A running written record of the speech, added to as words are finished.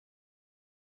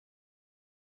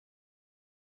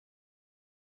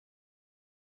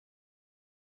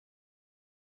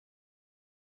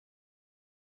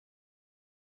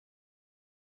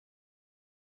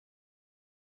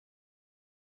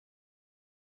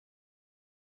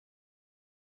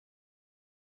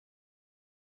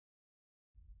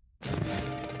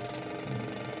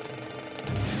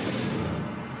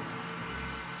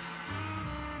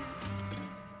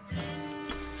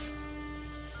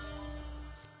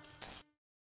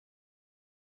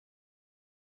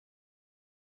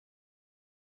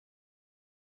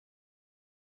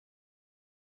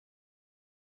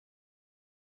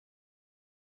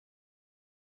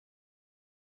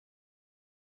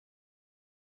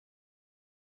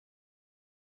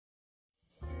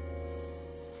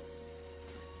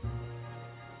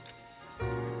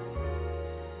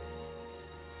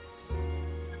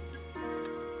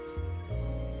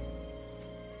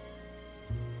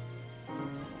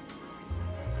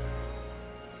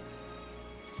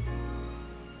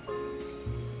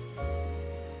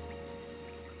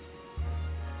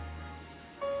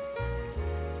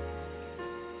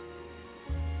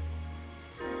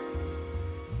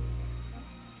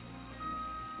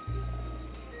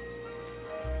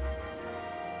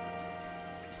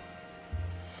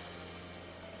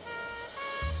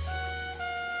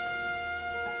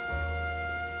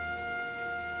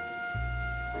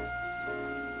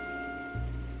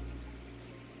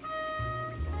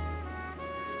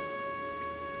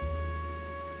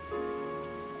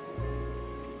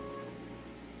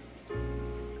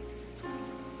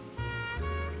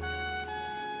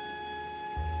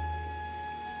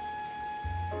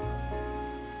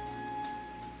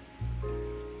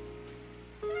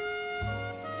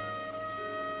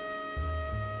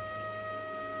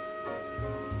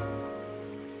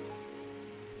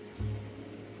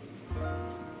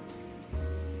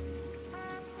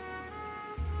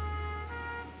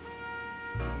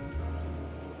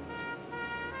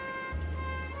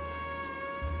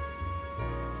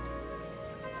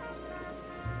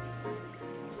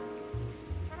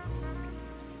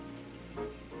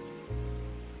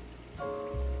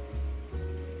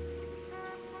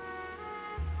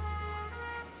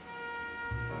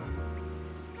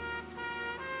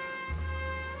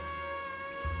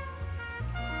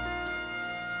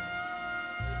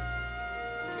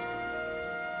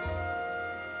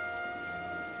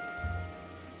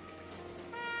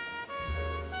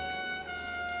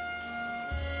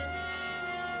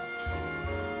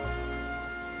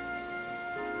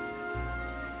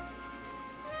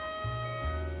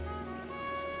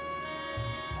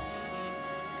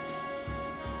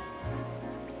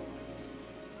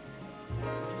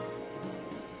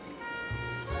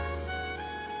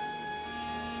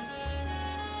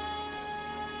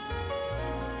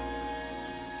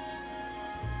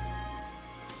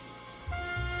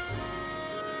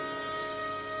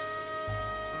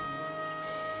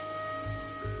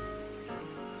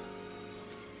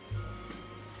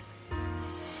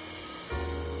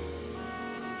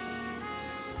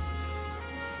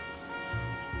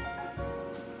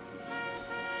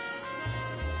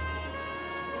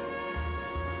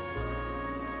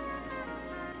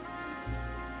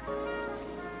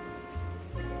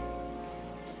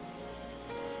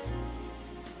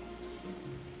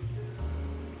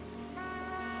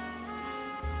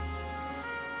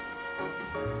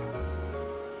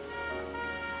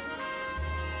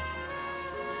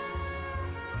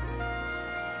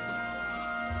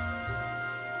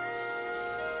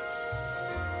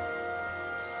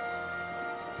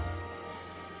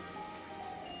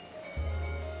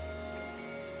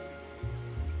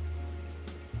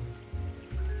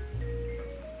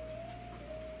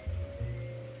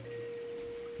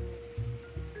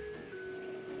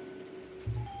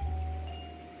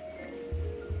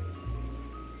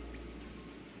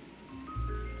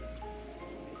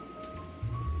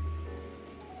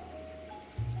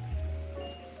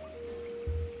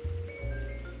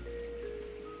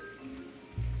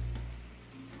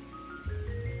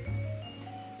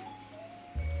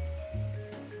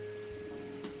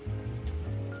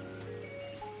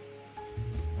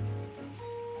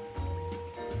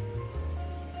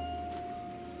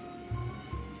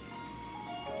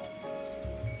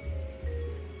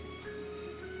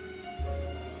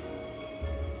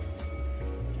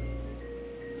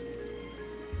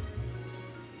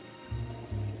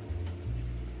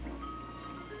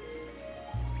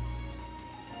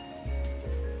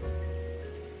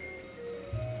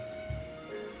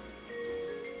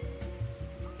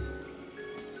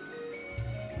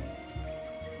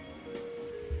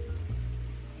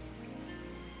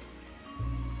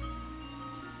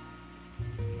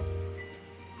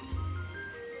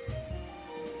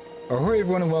Ahoy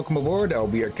everyone and welcome aboard. I'll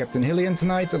be your Captain Hillyan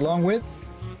tonight along with...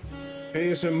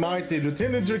 His Mighty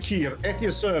Lieutenant Drakir at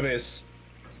your service.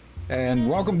 And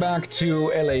welcome back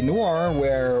to LA Noire,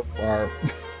 where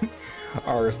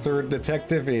our third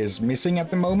detective is missing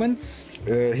at the moment.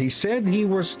 He said he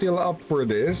was still up for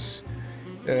this,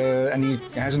 and he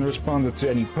hasn't responded to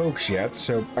any pokes yet,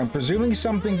 so I'm presuming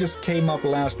something just came up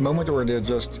last moment, or they're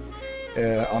just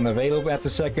unavailable at the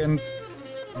second,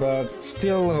 but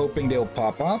still hoping they'll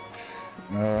pop up.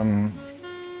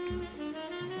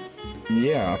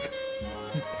 Yeah.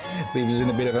 Leaves us in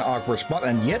a bit of an awkward spot,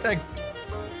 and yet at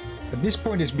this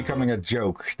point it's becoming a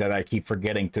joke that I keep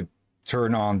forgetting to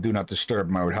turn on Do Not Disturb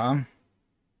mode, huh?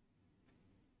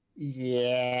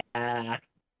 Yeah.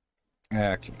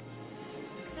 Okay.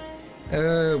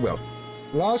 Well,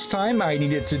 last time I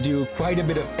needed to do quite a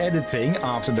bit of editing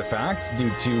after the fact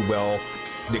due to, well,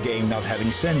 the game not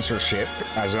having censorship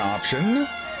as an option,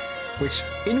 which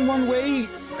in one way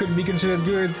could be considered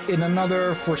good, in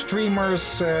another, for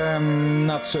streamers,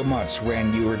 not so much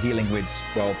when you are dealing with,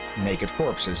 well, naked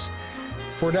corpses.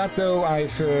 For that though,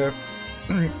 I've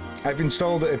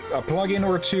installed a plugin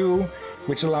or two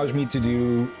which allows me to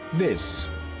do this.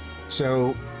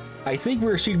 So I think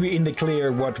we should be in the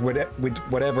clear with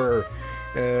whatever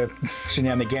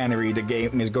shenaniganery the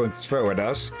game is going to throw at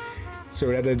us, so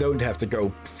that I don't have to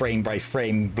go frame by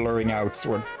frame blurring out,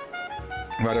 or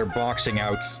rather boxing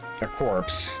out a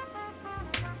corpse.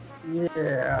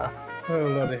 Yeah.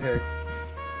 Oh, bloody heck.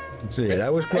 So yeah,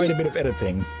 that was quite a bit of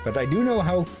editing, but I do know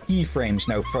how keyframes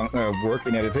now work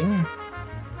in editing.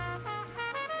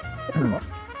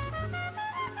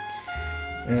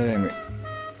 Anyway,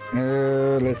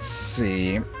 let's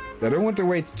see. I don't want to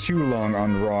wait too long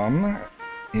on Rom.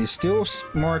 He's still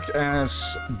marked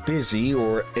as busy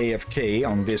or AFK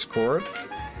on Discord,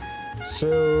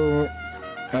 so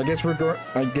I guess we'll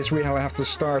have to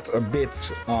start a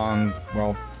bit on,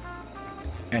 well,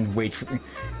 and wait for,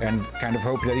 and kind of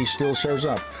hope that he still shows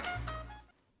up.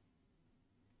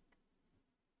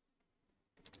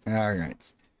 All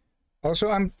right. Also,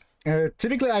 I'm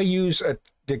typically I use a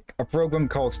program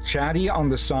called Chatty on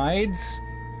the sides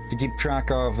to keep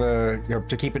track of,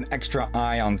 to keep an extra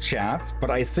eye on chat,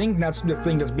 but I think that's the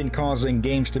thing that's been causing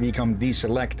games to become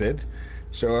deselected,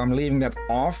 so I'm leaving that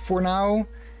off for now,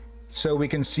 so we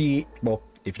can see, well,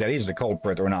 if that is the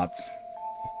culprit or not.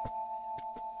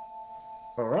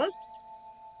 Alright.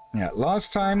 Yeah,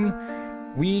 last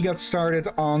time we got started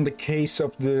on the case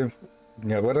of the,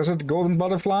 what is it, the golden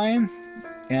butterfly?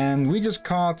 And we just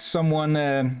caught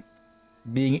someone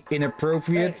being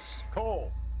inappropriate. Hey,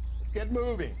 Cole, let's get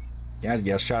moving.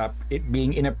 Yeah, shut up. It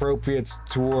being inappropriate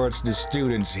towards the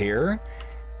students here.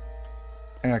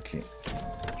 Okay.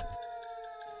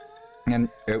 And,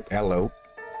 oh, hello.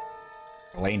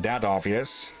 Well, ain't that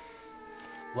obvious?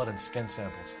 Blood and skin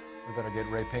samples. We better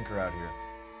get Ray Pinker out here.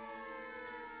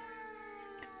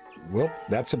 Well,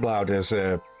 that's about as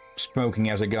smoking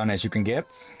as a gun as you can get.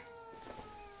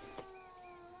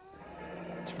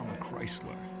 It's from a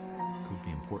Chrysler. Could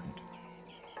be important.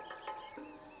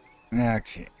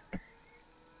 Okay.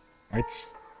 Right.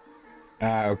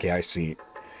 Okay, I see.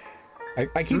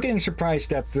 I keep getting surprised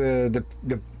that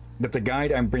that the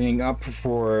guide I'm bringing up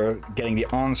for getting the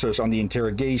answers on the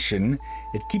interrogation,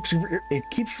 it keeps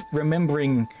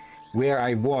remembering where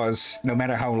I was, no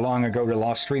matter how long ago the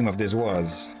last stream of this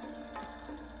was.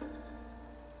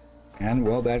 And,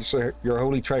 well, that's your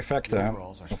holy trifecta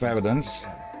of evidence.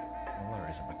 Muller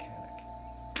is a mechanic.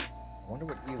 I wonder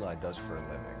what Eli does for a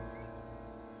living.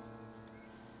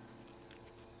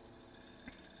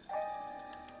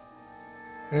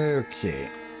 Okay.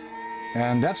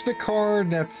 And that's the car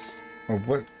that's... Oh,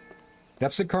 what?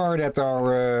 That's the car that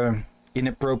our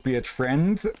inappropriate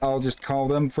friend, I'll just call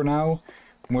them for now,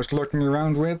 was looking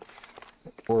around with.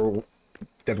 Or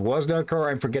that was their car.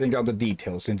 I'm forgetting the other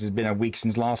details since it's been a week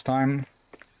since last time.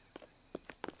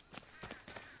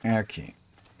 Okay.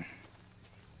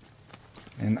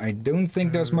 And I don't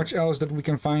think there's much else that we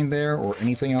can find there or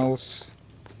anything else.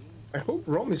 I hope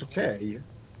Rom is okay.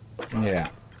 Yeah.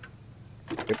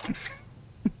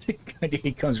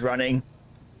 He comes running.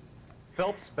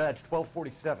 Phelps, badge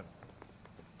 1247.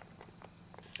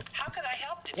 How can I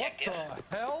help, Detective? What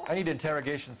the hell? I need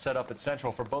interrogation set up at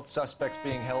Central for both suspects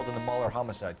being held in the Muller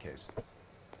homicide case.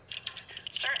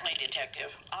 Certainly,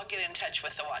 Detective. I'll get in touch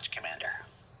with the watch commander.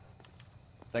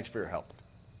 Thanks for your help.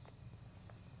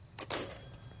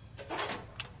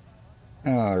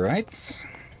 Alright.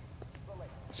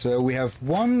 So we have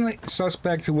one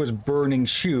suspect who was burning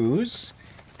shoes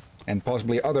and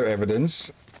possibly other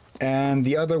evidence, and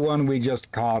the other one we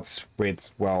just caught with,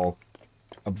 well,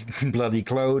 bloody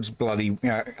clothes, bloody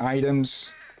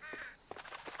items.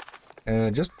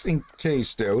 Just in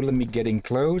case though, let me get in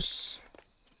close.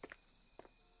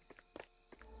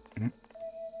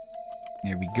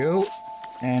 Here we go.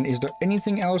 And is there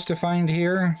anything else to find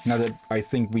here? Now that I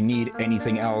think we need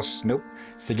anything else. Nope.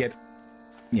 To get...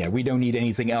 Yeah, we don't need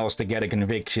anything else to get a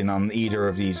conviction on either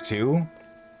of these two.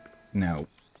 No.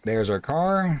 There's our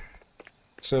car.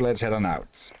 So let's head on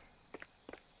out.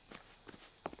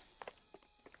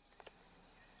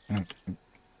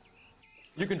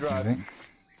 You can drive.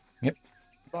 Yep.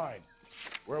 Fine.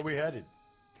 Where are we headed?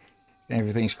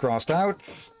 Everything's crossed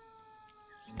out.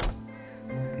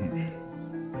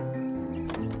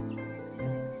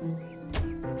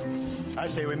 I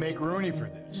say we make Rooney for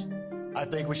this. I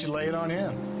think we should lay it on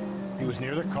him. He was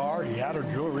near the car, he had her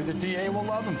jewelry, the DA will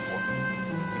love him for it.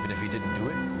 Even if he didn't do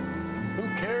it? Who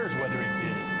cares whether he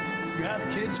did it? You have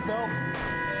kids, Phelps?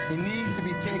 He needs to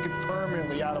be taken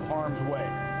permanently out of harm's way.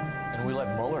 And we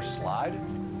let Muller slide?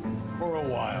 For a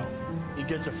while. He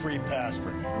gets a free pass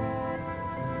for now.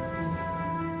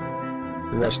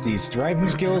 Rusty's driving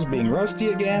skills being rusty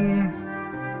again.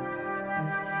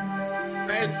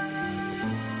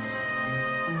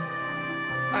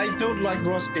 I don't like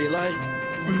Rusty, like...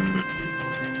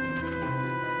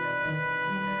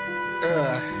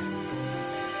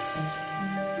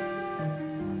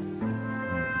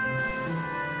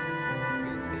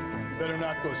 Better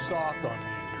not go soft on me in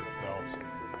here, Phelps.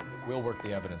 We'll work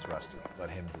the evidence, Rusty.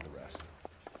 Let him do the rest.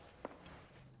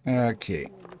 Okay.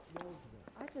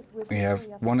 We have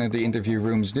one of the interview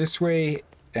rooms this way,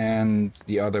 and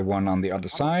the other one on the other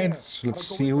side. So let's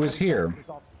see who is here.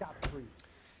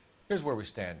 Here's where we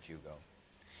stand, Hugo.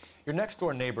 Your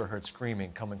next-door neighbor heard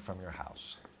screaming coming from your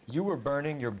house. You were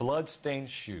burning your blood-stained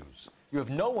shoes. You have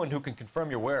no one who can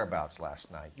confirm your whereabouts last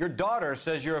night. Your daughter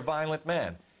says you're a violent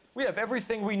man. We have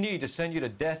everything we need to send you to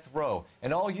death row,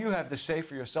 and all you have to say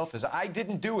for yourself is, I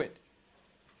didn't do it.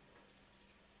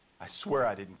 I swear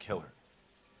I didn't kill her.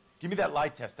 Give me that lie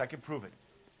test. I can prove it.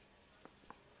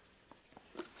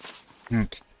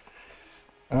 Okay.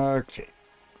 Okay.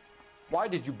 Why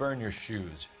did you burn your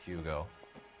shoes, Hugo?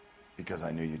 Because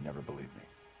I knew you'd never believe me.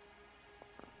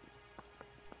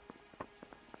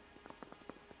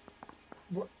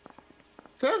 What?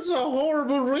 That's a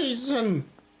horrible reason!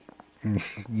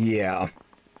 Yeah.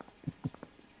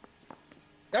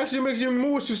 Actually makes you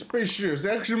more suspicious.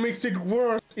 That actually makes it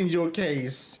worse in your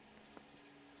case.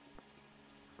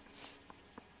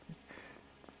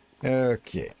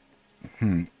 Okay.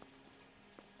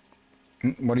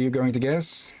 What are you going to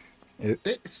guess?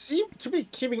 They seem to be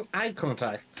keeping eye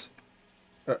contact.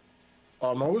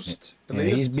 Almost. At Yeah,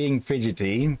 he's least. being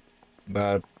fidgety,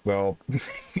 but, well,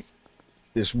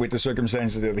 just with the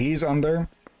circumstances that he's under.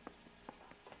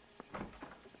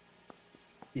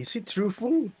 Is he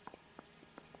truthful?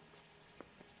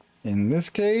 In this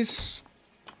case,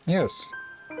 yes.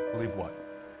 Believe what?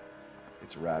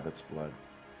 It's rabbit's blood.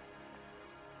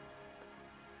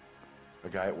 A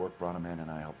guy at work brought him in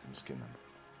and I helped him skin them.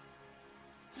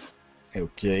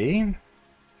 Okay.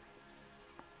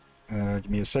 Give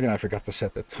me a second. I forgot to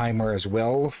set the timer as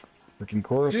well. Freaking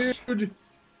course. Dude.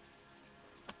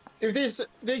 If this,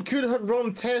 they could have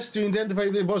run tests to identify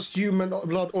if it was human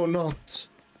blood or not.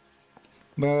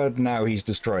 But now he's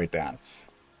destroyed that.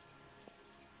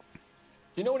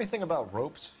 you know anything about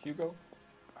ropes, Hugo?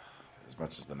 As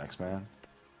much as the next man.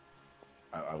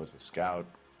 I was a scout.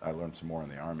 I learned some more in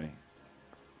the army.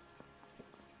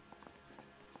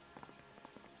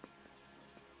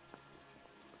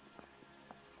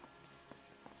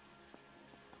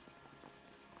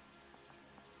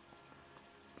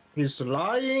 He's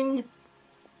lying,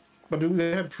 but do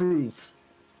they have proof?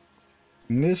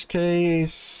 In this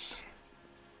case,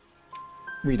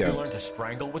 we You don't. learned to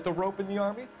strangle with the rope in the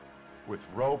army? With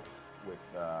rope, with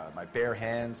my bare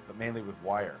hands, but mainly with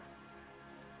wire.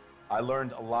 I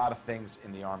learned a lot of things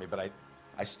in the army, but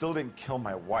I still didn't kill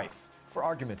my wife. For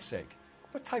argument's sake,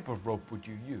 what type of rope would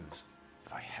you use?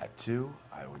 If I had to,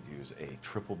 I would use a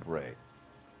triple braid.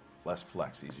 Less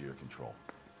flex, easier to control.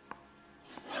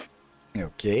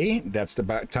 Okay, that's the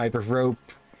type of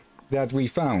rope that we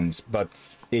found. But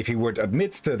if he would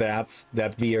admit to that,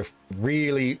 that'd be a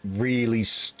really, really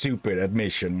stupid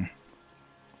admission.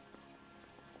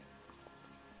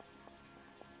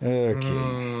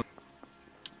 Okay.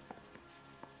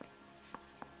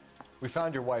 We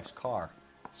found your wife's car.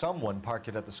 Someone parked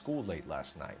it at the school late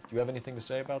last night. Do you have anything to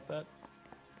say about that?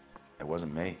 It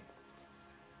wasn't me.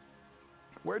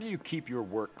 Where do you keep your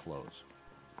work clothes?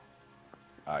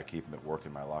 I keep them at work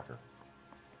in my locker.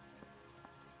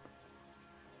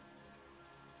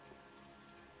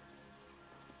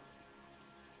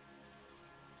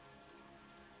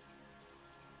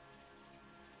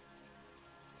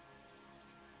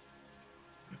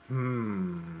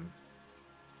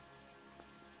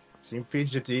 Seem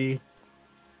fidgety.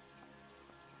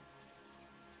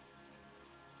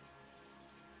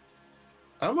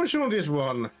 How much on this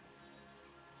one?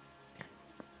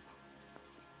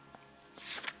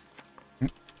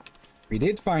 We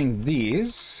did find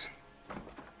these.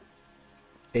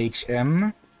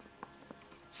 HM.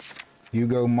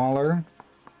 Hugo Mahler.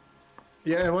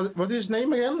 Yeah, what is his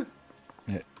name again?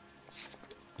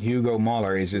 Hugo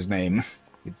Mahler is his name.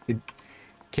 It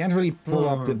can't really pull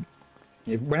up the...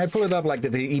 When I pull it up like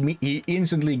that, he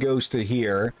instantly goes to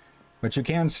here, but you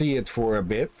can't see it for a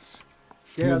bit.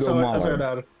 Yeah, I saw Mahler.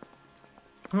 that.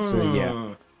 So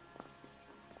yeah.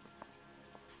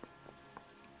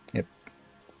 Yep.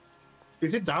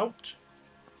 Is it doubt?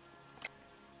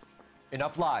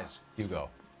 Enough lies, Hugo.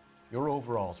 Your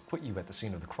overalls put you at the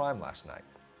scene of the crime last night.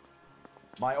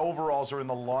 My overalls are in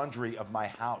the laundry of my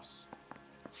house.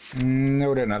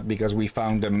 No, they're not, because we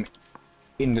found them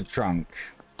in the trunk.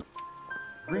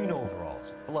 Green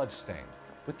overalls, blood-stained,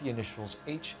 with the initials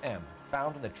HM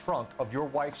found in the trunk of your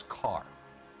wife's car.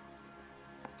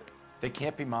 They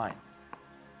can't be mine.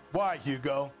 Why,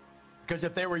 Hugo? Because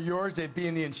if they were yours, they'd be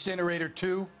in the incinerator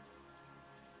too?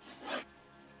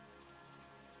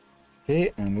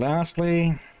 Okay, and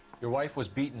lastly... Your wife was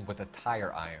beaten with a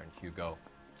tire iron, Hugo.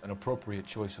 An appropriate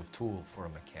choice of tool for a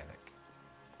mechanic.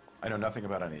 I know nothing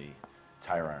about any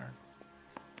tire iron.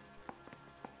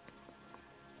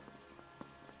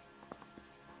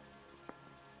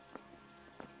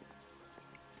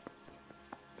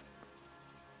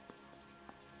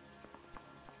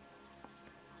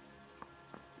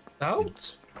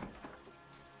 Doubt?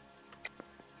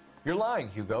 You're lying,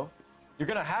 Hugo. You're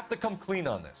gonna have to come clean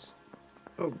on this.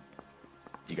 Oh.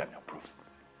 You got no proof.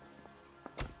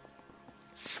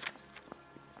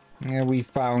 Yeah, we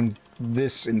found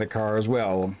this in the car as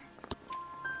well.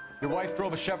 Your wife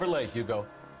drove a Chevrolet, Hugo.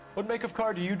 What make of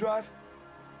car do you drive?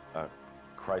 A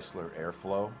Chrysler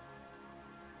Airflow.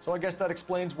 So I guess that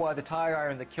explains why the tire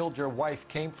iron that killed your wife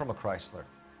came from a Chrysler.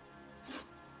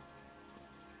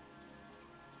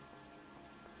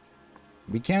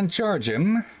 We can't charge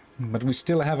him, but we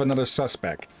still have another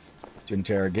suspect to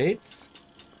interrogate.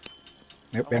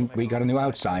 Yep, and we got a new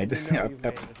outside.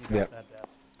 Yep.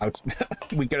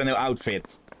 We got a new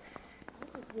outfit.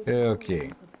 Okay.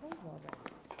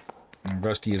 And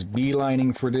Rusty is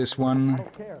beelining for this one. I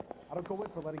don't care. I don't go in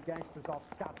for letting gangsters off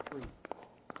scot-free.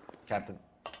 Captain,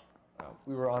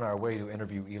 we were on our way to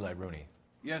interview Eli Rooney.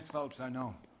 Yes, Phelps, I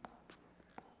know.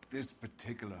 This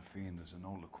particular fiend is an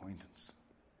old acquaintance.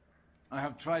 I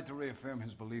have tried to reaffirm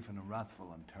his belief in a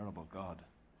wrathful and terrible God.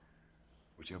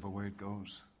 Whichever way it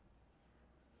goes,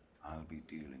 I'll be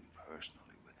dealing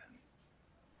personally with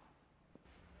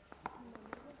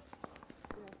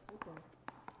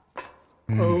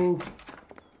him.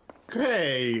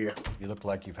 Okay. You look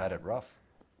like you've had it rough.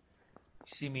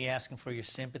 You see me asking for your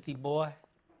sympathy, boy?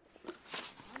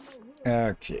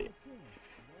 Okay.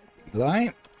 Eli,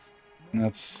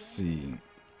 let's see.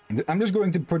 I'm just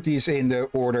going to put these in the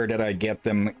order that I get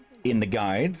them in the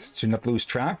guide to not lose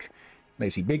track.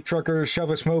 Lazy big trucker, shove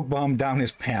a smoke bomb down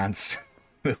his pants.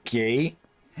 Okay.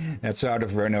 That's out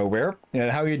of nowhere.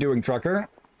 How are you doing, trucker?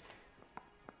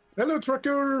 Hello,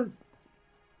 trucker.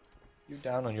 You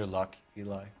down on your luck,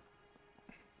 Eli?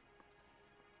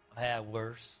 I've had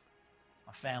worse.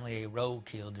 My family ate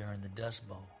roadkill during the Dust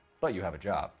Bowl. But you have a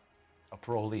job. A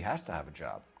parolee has to have a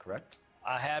job, correct?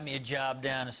 I had me a job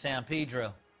down in San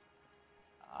Pedro.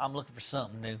 I'm looking for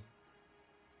something new.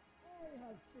 I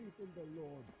have faith in the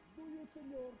Lord. Do you,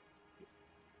 senor?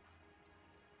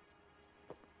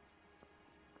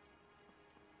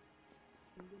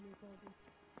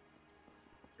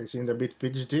 He seemed a bit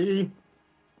fidgety.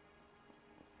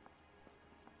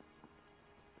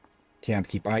 Can't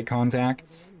keep eye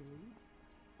contact.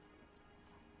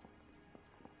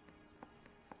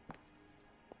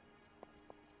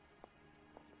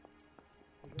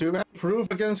 Do you have proof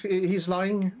against he's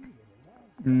lying?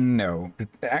 No.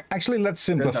 Actually, let's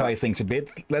simplify things a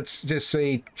bit. Let's just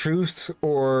say truth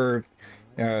or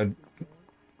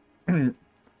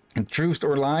truth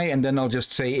or lie, and then I'll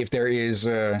just say if there is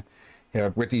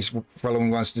with these following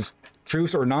ones, just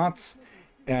truth or not,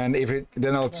 and if it,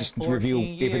 then I'll just reveal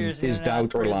if it is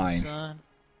doubt or lie. Son.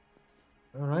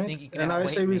 All right. Think you can And I outweight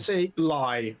say we me? say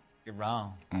lie. You're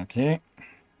wrong. Okay.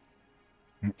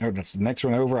 Oh, that's the next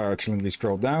one over. I accidentally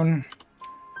scrolled down.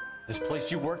 This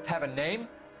place you worked have a name?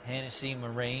 Hennessy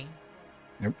Marine.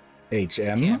 Nope.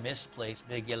 Can't HM. miss place.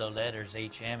 Big yellow letters,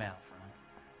 HM out front.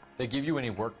 They give you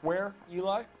any workwear,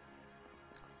 Eli?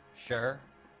 Sure.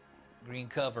 Green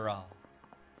coverall.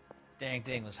 Dang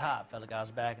thing was hot. Felt like I was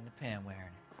back in the pen wearing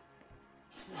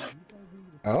it.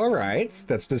 All right.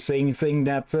 That's the same thing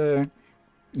that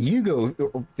Hugo.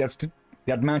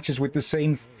 That matches with the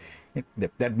same.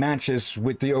 That matches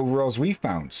with the overalls we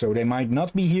found. So they might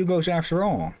not be Hugo's after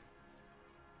all.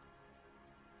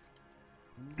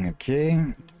 Okay.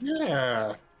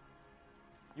 Yeah.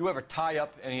 You ever tie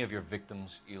up any of your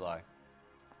victims, Eli?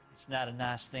 It's not a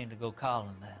nice thing to go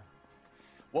calling them.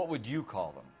 What would you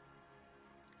call them?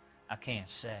 I can't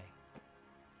say.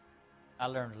 I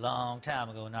learned a long time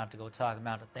ago not to go talking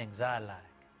about the things I like.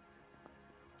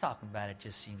 Talking about it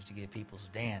just seems to get people's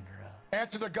dander up.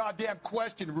 Answer the goddamn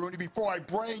question, Rooney, before I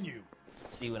brain you.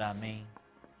 See what I mean?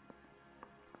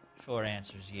 Short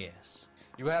answer is yes.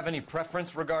 You have any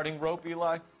preference regarding rope,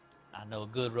 Eli? I know a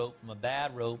good rope from a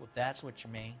bad rope, if that's what you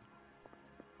mean.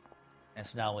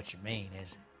 That's not what you mean,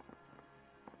 is it?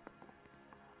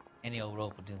 Any old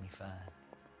rope will do me fine.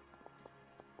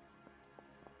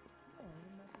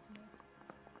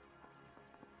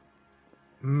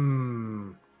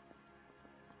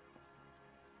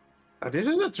 This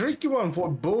is a tricky one for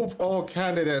both all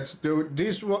candidates. Though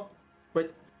this one,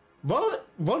 wait,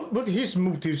 what would his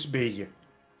motives be?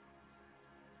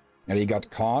 And he got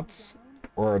caught,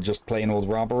 or just plain old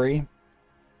robbery.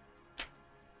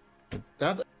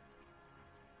 That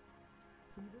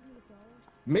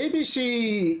maybe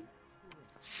she.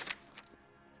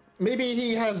 Maybe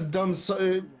he has done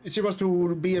so. She was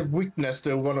to be a witness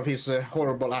to one of his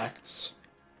horrible acts.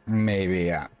 Maybe,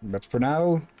 yeah. But for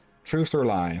now, truth or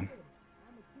lie.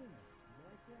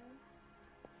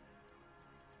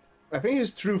 I think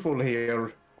he's truthful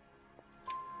here.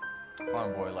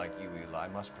 Farm boy like you, Eli,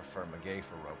 must prefer McGay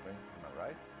for roping. Am I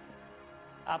right?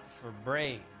 I prefer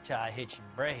braid. Tie hitch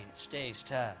and braid. It stays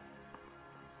tied.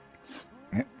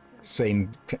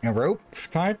 Same rope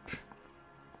type.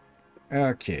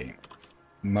 Okay.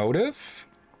 Motive?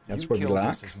 That's what we killed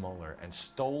lack. Mrs. Muller and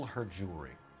stole her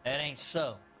jewelry. That ain't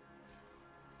so.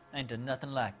 I ain't done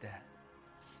nothing like that.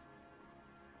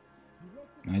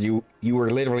 You were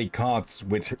literally caught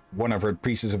with one of her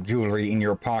pieces of jewelry in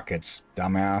your pockets,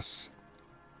 dumbass.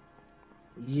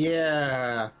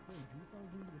 Yeah.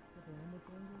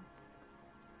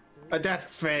 That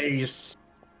face.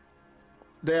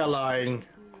 They're lying.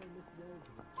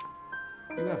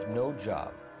 You have no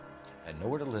job and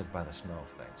nowhere to live by the smell of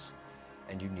things,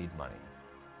 and you need money.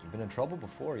 You've been in trouble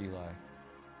before, Eli.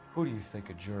 Who do you think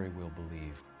a jury will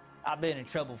believe? I've been in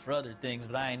trouble for other things,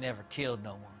 but I ain't never killed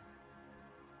no one.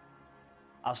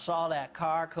 I saw that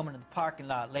car coming to the parking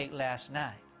lot late last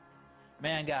night.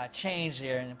 Man got changed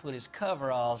there and then put his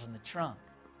coveralls in the trunk.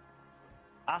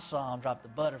 I saw him drop the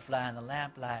butterfly in the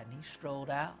lamplight and he strolled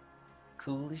out,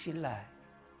 cool as you like.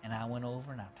 And I went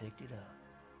over and I picked it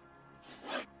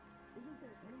up.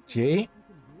 Gee?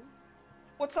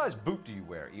 What size boot do you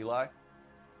wear, Eli?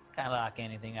 Kind of like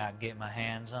anything I can get my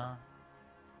hands on.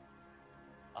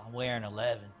 I'm wearing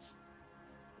 11s.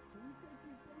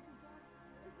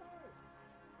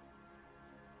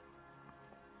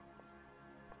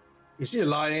 Is he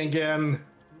lying again?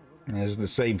 It's the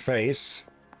same face.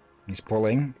 He's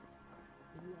pulling.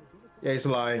 Yeah, he's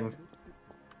lying.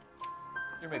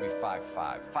 You're maybe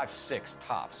 5'5", 5'6"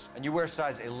 tops, and you wear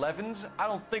size 11s? I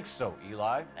don't think so,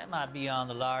 Eli. That might be on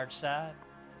the large side.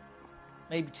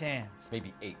 maybe 10s.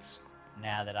 Maybe 8s.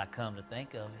 Now that I come to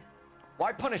think of it.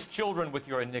 Why punish children with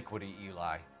your iniquity,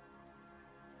 Eli?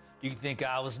 Do you think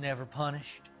I was never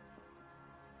punished?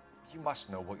 You must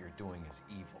know what you're doing is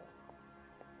evil.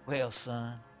 Well,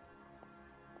 son,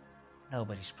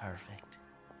 nobody's perfect.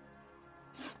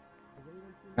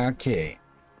 Okay.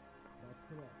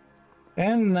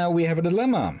 And now we have a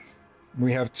dilemma.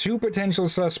 We have two potential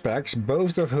suspects,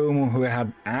 both of who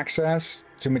had access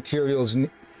to materials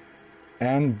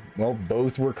and, well,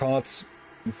 both were caught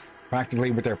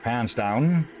practically with their pants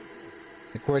down.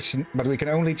 The question, but we can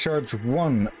only charge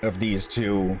one of these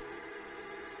two.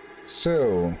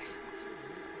 So,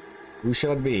 who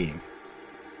shall it be?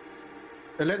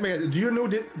 Let me. Do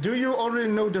you already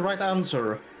know the right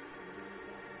answer?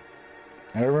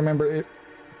 I don't remember it.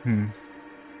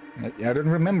 I don't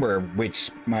remember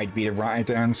which might be the right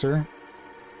answer.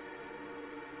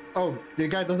 Oh, the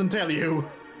guy doesn't tell you.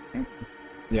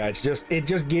 Yeah, it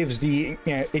just gives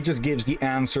the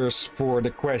answers for the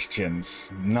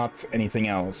questions, not anything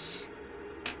else.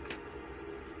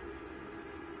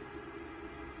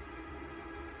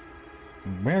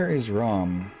 Where is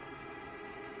Rom?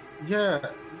 Yeah,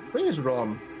 where is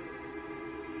Rom?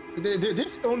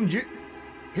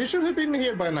 He should have been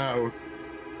here by now.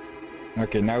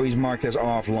 Okay, now he's marked as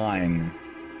offline.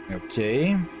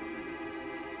 Okay.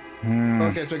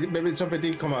 Okay, so maybe something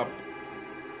did come up.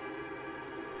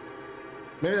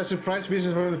 Maybe a surprise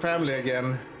visit from the family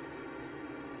again.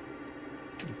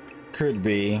 Could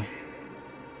be.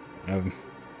 And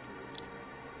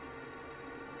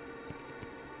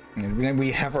then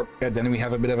we have a bit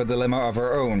of a dilemma of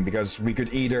our own, because we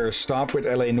could either stop with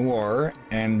LA Noire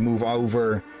and move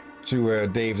over to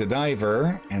Dave the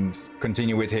Diver and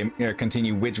continue with him,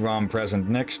 continue with Rom present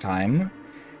next time.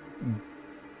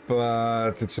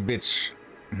 But it's a bit,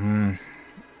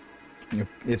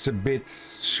 it's a bit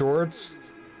short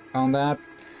on that.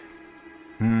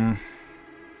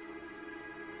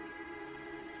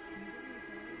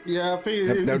 Yeah, I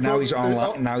think now he's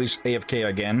online. Now he's AFK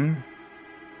again.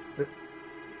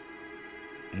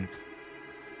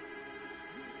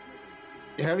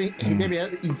 He maybe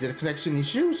had internet connection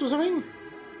issues or something?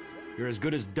 You're as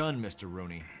good as done, Mr.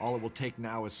 Rooney. All it will take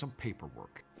now is some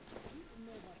paperwork.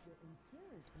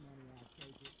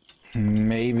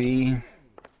 Maybe.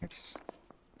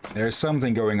 There's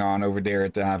something going on over there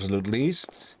at the absolute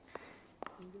least.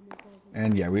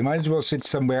 And yeah, we might as well sit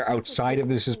somewhere outside of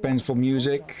the suspenseful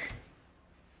music.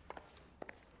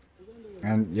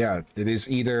 And yeah, it is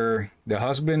either the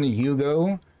husband,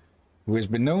 Hugo, who has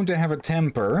been known to have a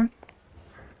temper,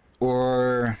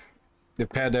 or the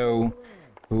pedo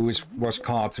who was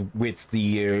caught with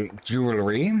the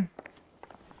jewelry.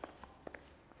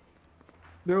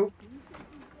 No.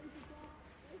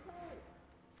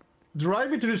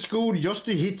 Driving to the school just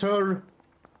to hit her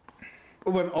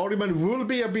when argument will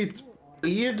be a bit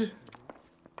weird.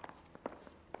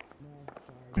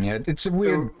 Yeah, it's a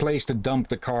weird place to dump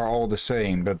the car all the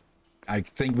same, but I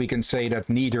think we can say that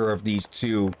neither of these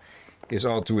two is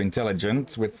all too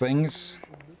intelligent with things.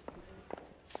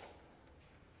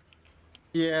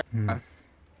 Yeah.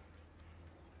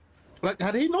 Like,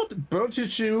 had he not burnt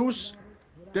his shoes,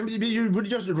 then maybe you would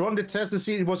just run the test to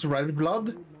see it was rabbit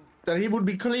blood. Then he would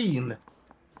be clean.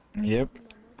 Yep.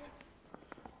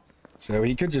 So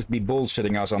he could just be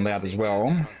bullshitting us on that as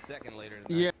well.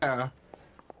 Yeah.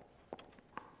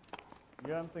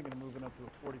 Yeah, I'm thinking of moving up to a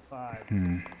 45.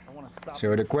 I want to stop.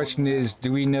 So the question is,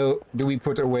 do we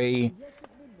put away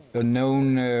a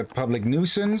known public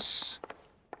nuisance,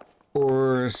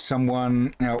 or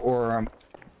someone, or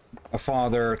a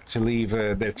father to leave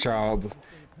their child,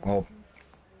 well,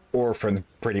 orphaned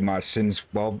pretty much, since,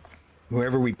 well,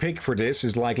 whoever we pick for this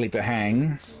is likely to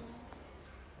hang.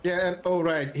 Yeah, and oh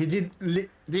right, he did.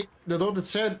 The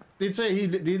daughter did say he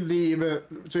did leave,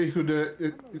 so he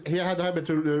could. He had to have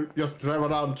to just drive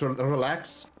around to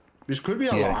relax, which could be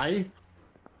a lie.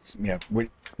 Yeah,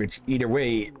 which either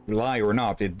way, lie or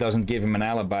not, it doesn't give him an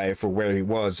alibi for where he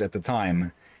was at the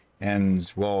time,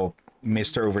 and well,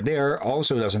 Mr. over there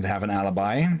also doesn't have an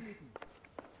alibi,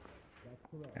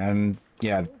 and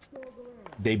yeah,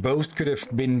 they both could have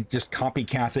been just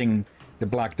copycatting the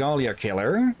Black Dahlia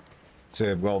killer.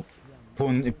 To, well,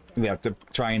 to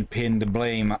try and pin the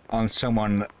blame on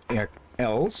someone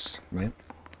else, right?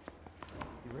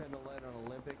 You ran the light on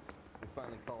Olympic, we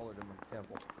finally collared him in the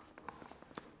temple.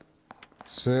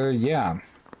 So, yeah.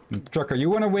 Trucker, you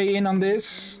want to weigh in on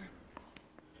this?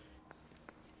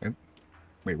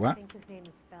 Wait, what? I think his name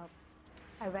is Phelps.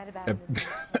 I read about him.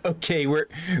 Okay, we're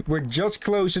just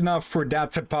close enough for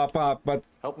that to pop up, but...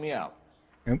 Help me out.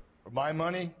 For my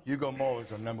money, Hugo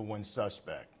Muller's our #1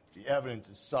 suspect. The evidence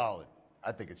is solid.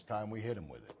 I think it's time we hit him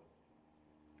with it.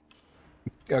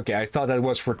 Okay, I thought that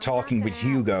was for talking with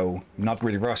Hugo, not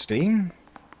with Rusty.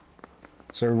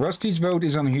 So Rusty's vote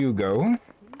is on Hugo,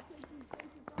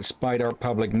 despite our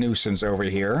public nuisance over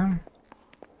here.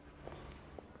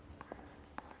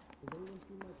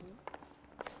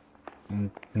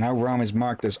 And now Rom is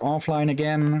marked as offline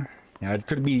again. Yeah, it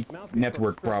could be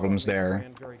network problems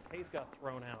there.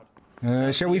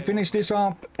 Shall we finish this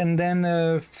up and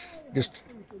then just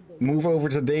move over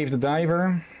to Dave the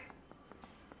Diver?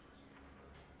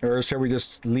 Or shall we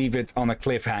just leave it on a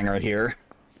cliffhanger here?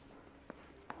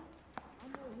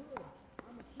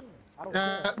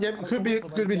 Yeah, could be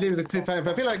leave the cliffhanger.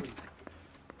 I feel like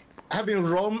having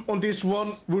Rom on this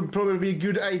one would probably be a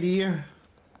good idea.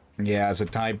 Yeah, as a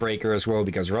tiebreaker as well,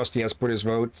 because Rusty has put his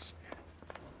vote.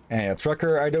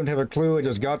 Trucker, I don't have a clue. I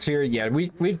just got here. Yeah,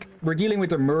 we're dealing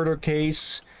with a murder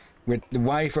case with the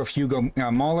wife of Hugo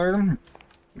Mahler,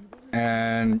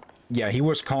 and yeah, he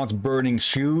was caught burning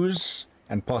shoes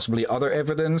and possibly other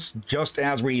evidence just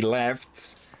as we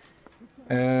left.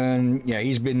 And yeah,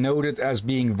 he's been noted as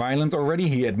being violent already.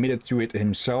 He admitted to it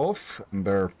himself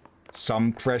under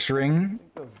some pressuring.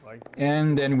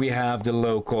 And then we have the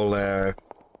local, the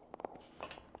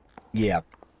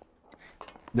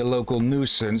local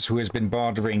nuisance who has been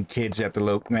bothering kids at the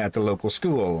local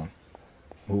school,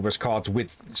 who was caught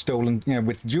with stolen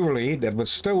with jewelry that was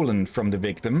stolen from the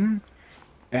victim,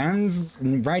 and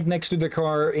right next to the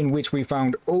car in which we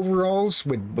found overalls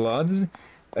with blood,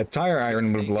 a tire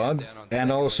iron with blood,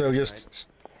 and also just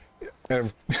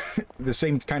the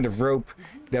same kind of rope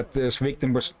that this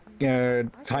victim was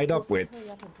tied up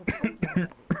with.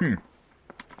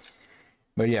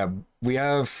 But yeah, we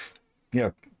have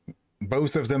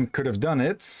both of them could have done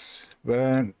it,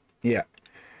 but yeah.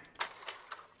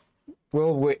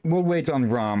 We'll wait on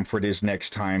Rom for this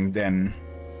next time then.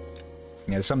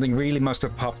 Yeah, something really must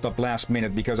have popped up last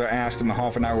minute because I asked him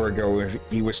half an hour ago if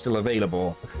he was still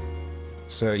available.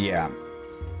 So yeah.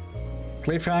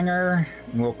 Cliffhanger,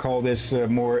 we'll call this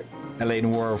more LA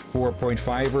Noire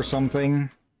 4.5 or something.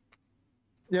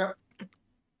 Yeah.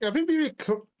 I think we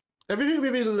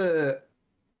will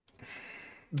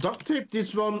duct tape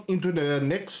this one into the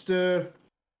next LA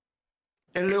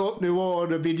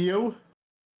Noire video.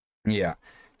 Yeah.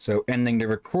 So ending the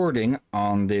recording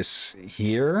on this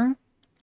here.